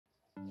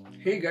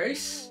Hey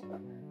guys,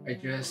 I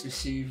just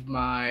received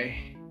my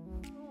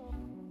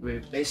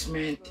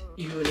replacement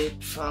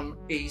unit from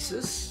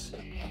Asus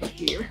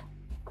here.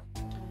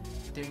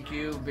 Thank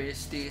you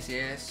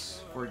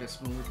VST-ECS for the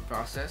smooth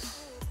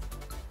process.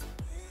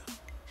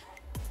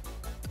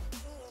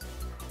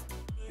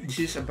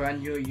 This is a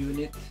brand new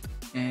unit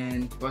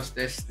and was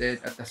tested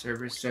at the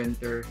service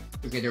center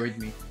together with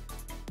me.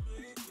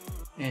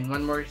 And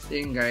one more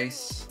thing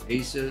guys,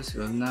 Asus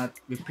will not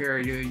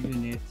repair your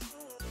unit.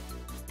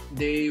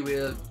 They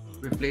will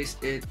replace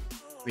it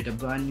with a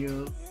brand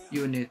new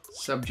unit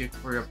subject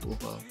for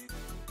approval.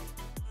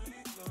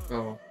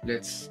 So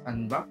let's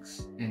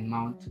unbox and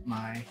mount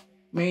my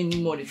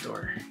main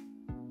monitor.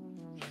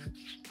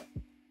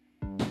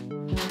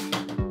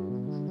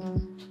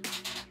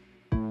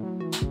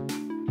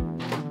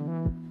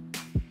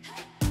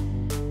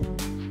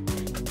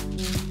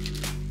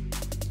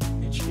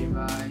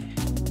 HDMI.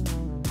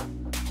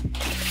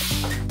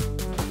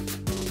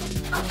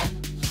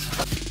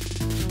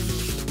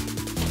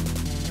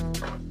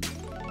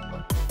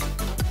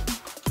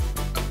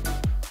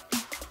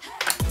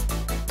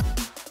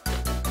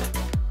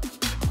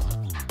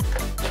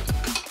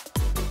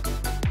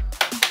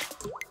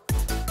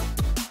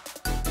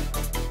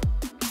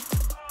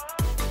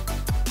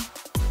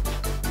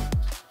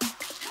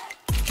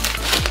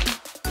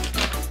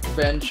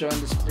 Bench on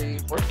display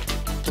port,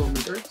 2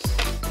 meters.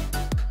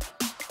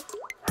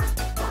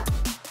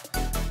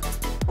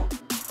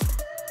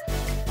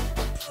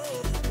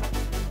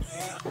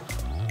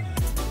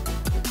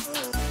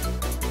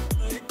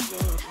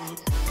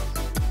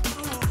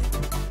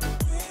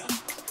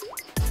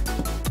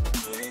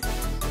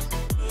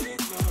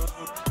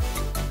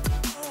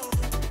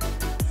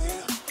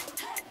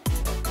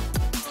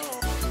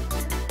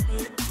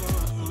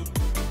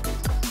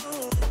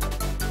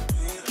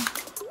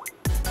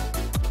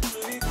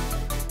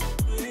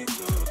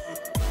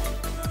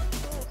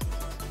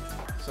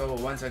 So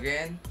once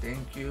again,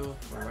 thank you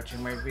for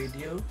watching my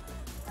video,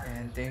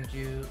 and thank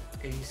you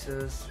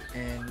Asus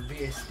and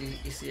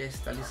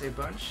VST-ECS Talisay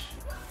Branch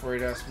for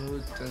the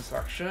smooth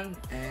transaction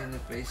and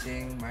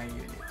replacing my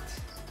unit.